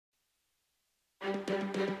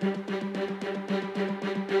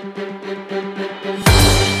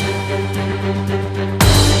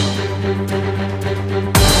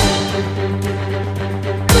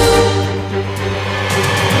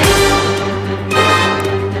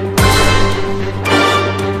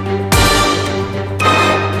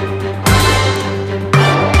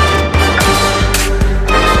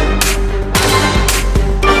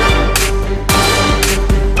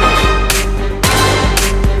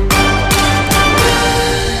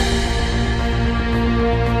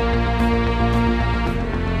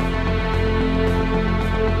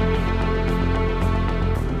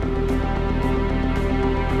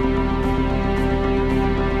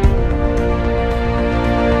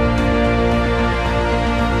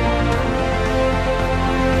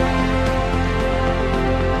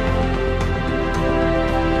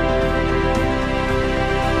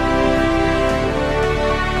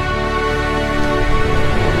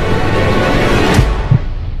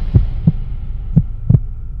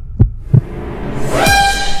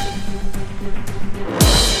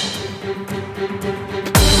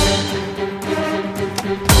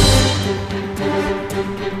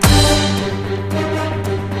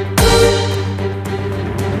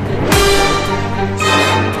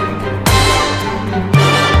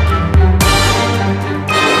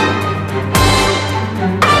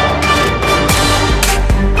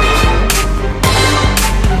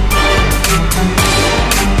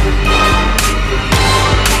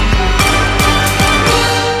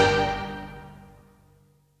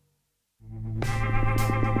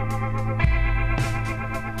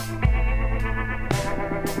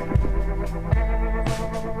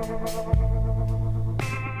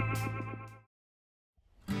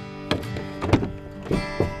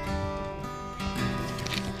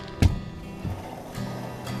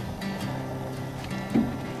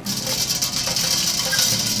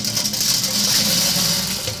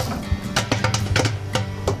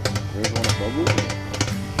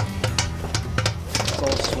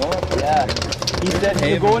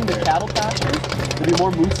to go into cattle pastures, there'd be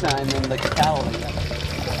more moose sign than like cattle.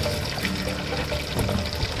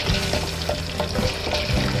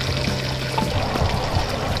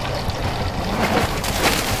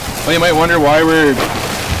 Well, you might wonder why we're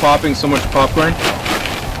popping so much popcorn,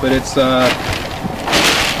 but it's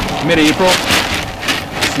mid-April.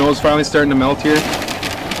 Snow's finally starting to melt here,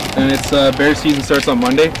 and it's bear season starts on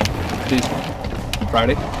Monday,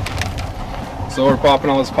 Friday. So we're popping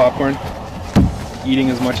all this popcorn, eating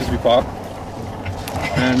as much as we pop,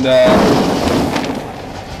 and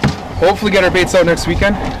hopefully get our baits out next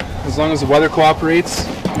weekend, as long as the weather cooperates.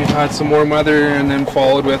 We've had some warm weather and then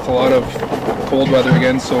followed with a lot of cold weather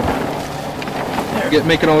again, so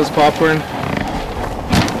making all this popcorn.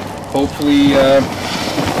 Hopefully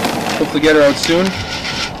get her out soon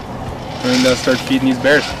and start feeding these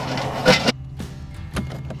bears.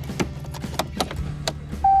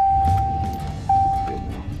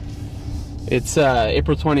 It's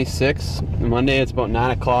April 26th, Monday. It's about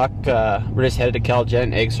 9 o'clock. We're just headed to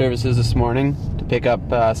CalGent Egg Services this morning to pick up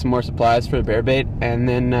some more supplies for the bear bait, and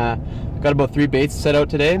then we've got about 3 baits set out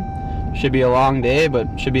today. Should be a long day,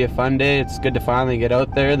 but should be a fun day. It's good to finally get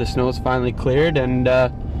out there. The snow's finally cleared, and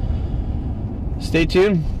stay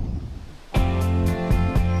tuned.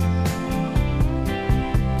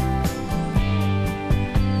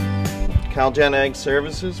 CalGent Egg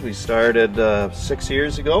Services, we started 6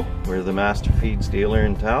 years ago. We're the master feeds dealer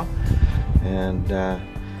in town, and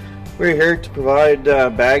we're here to provide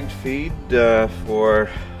bagged feed for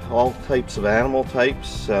all types of animal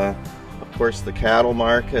types. Of course, the cattle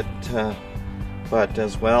market, but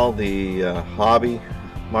as well the hobby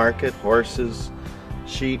market, horses,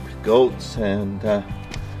 sheep, goats, and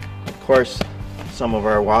of course some of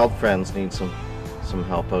our wild friends need some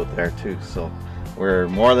help out there too. So we're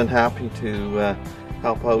more than happy to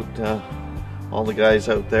help out all the guys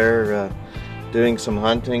out there doing some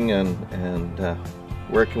hunting and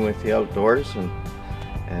working with the outdoors,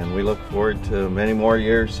 and we look forward to many more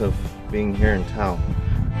years of being here in town.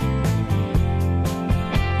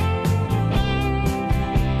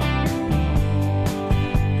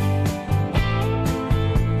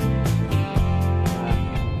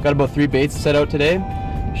 Got about 3 baits set out today.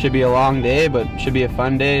 Should be a long day, but should be a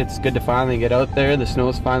fun day. It's good to finally get out there. The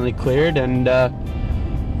snow's finally cleared, and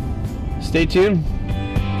stay tuned.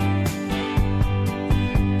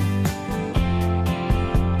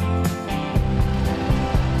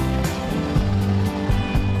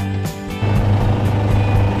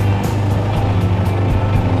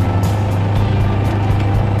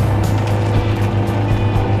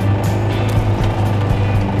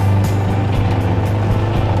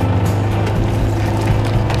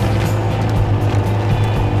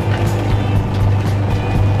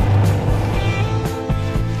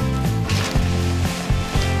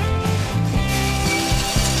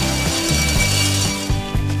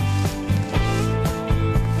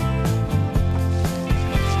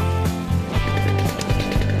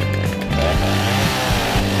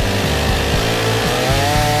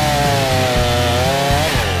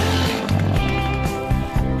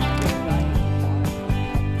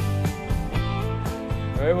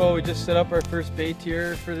 Alright, well, we just set up our first bait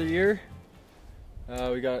here for the year.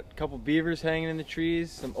 We got a couple beavers hanging in the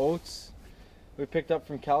trees, some oats we picked up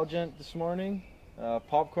from CalGent this morning,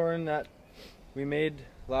 popcorn that we made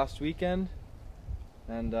last weekend,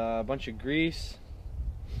 and a bunch of grease.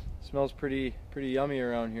 Smells pretty yummy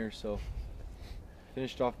around here, so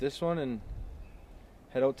finished off this one and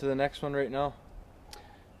head out to the next one right now.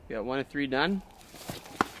 We got 1 of 3 done.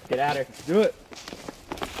 Get at her. Let's do it.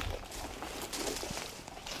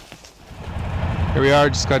 Here we are,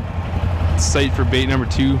 just got site for bait number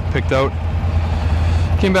 2 picked out.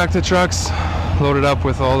 Came back to the trucks, loaded up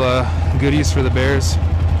with all the goodies for the bears.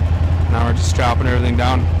 Now we're just chopping everything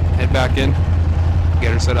down, head back in,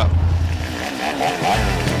 get her set up.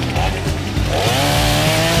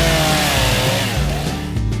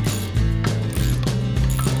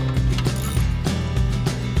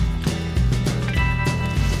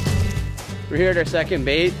 We're here at our second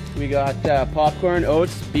bait. We got popcorn,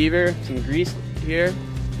 oats, beaver, some grease here.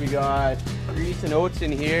 We got grease and oats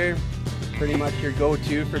in here. Pretty much your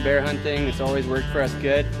go-to for bear hunting. It's always worked for us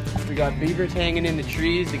good. We got beavers hanging in the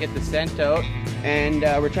trees to get the scent out. And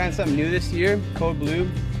we're trying something new this year. Code Blue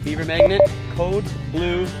beaver magnet. Code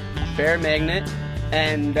Blue bear magnet.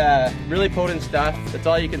 And really potent stuff. That's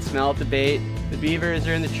all you can smell at the bait. The beavers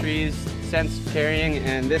are in the trees, scent's carrying,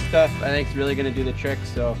 and this stuff I think is really going to do the trick.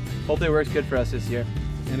 So hopefully it works good for us this year.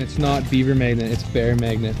 And it's not beaver magnet, it's bear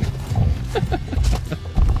magnet.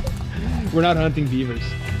 We're not hunting beavers.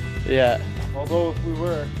 Yeah. Although if we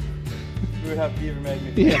were. we would have beaver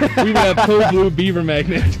magnets. We would have code blue beaver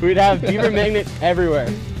magnets. We'd have beaver magnets everywhere.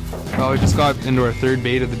 Well, we just got into our third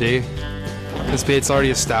bait of the day. This bait's already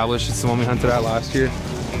established. It's the one we hunted at last year.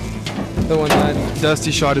 The one that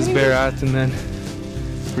Dusty shot his bear at, and then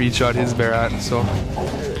Reid shot his bear at. So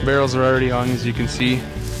barrels are already hung, as you can see.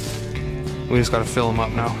 We just gotta fill them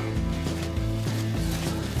up now.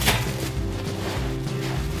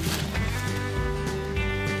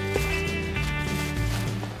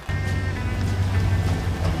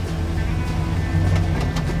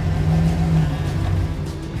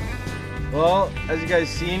 Well, as you guys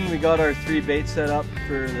seen, we got our 3 baits set up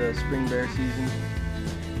for the spring bear season.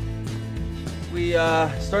 We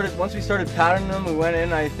once we started patterning them, we went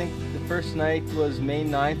in. I think the first night was May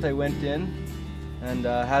 9th. I went in and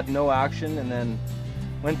had no action, and then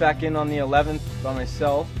went back in on the 11th by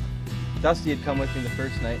myself. Dusty had come with me the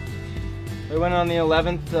first night. I went on the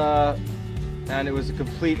 11th, and it was a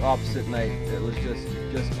complete opposite night. It was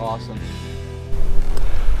just awesome.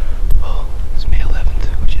 Well, it's May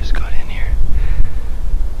 11th. We just got in here.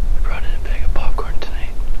 We brought in a bag of popcorn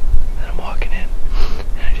tonight. And I'm walking in,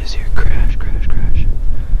 and I just hear crash, crash, crash.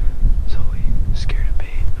 So we scared a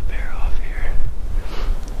bear off here.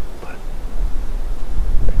 But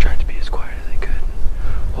I tried to be as quiet as I could.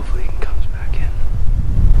 Hopefully he comes back in.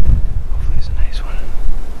 Hopefully it's a nice one.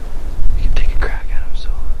 We can take a crack at him. So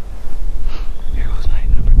here goes night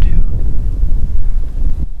number 2.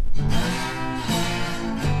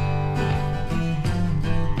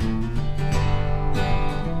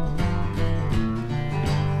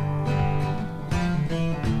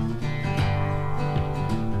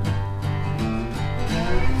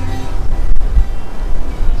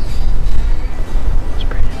 It's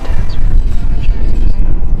pretty intense.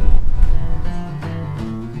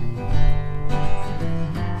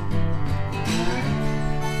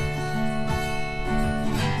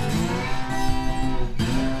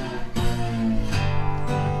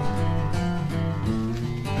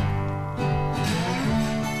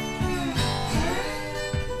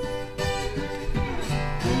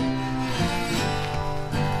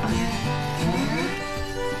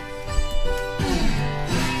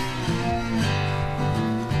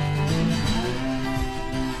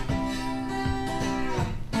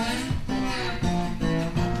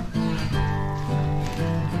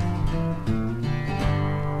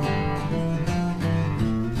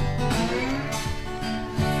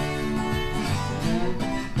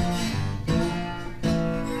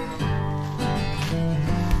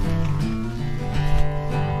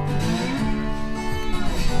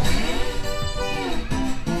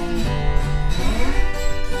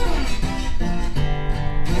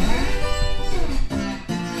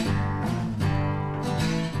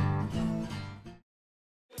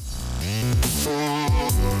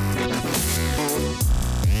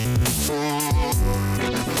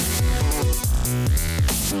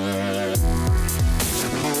 Yeah.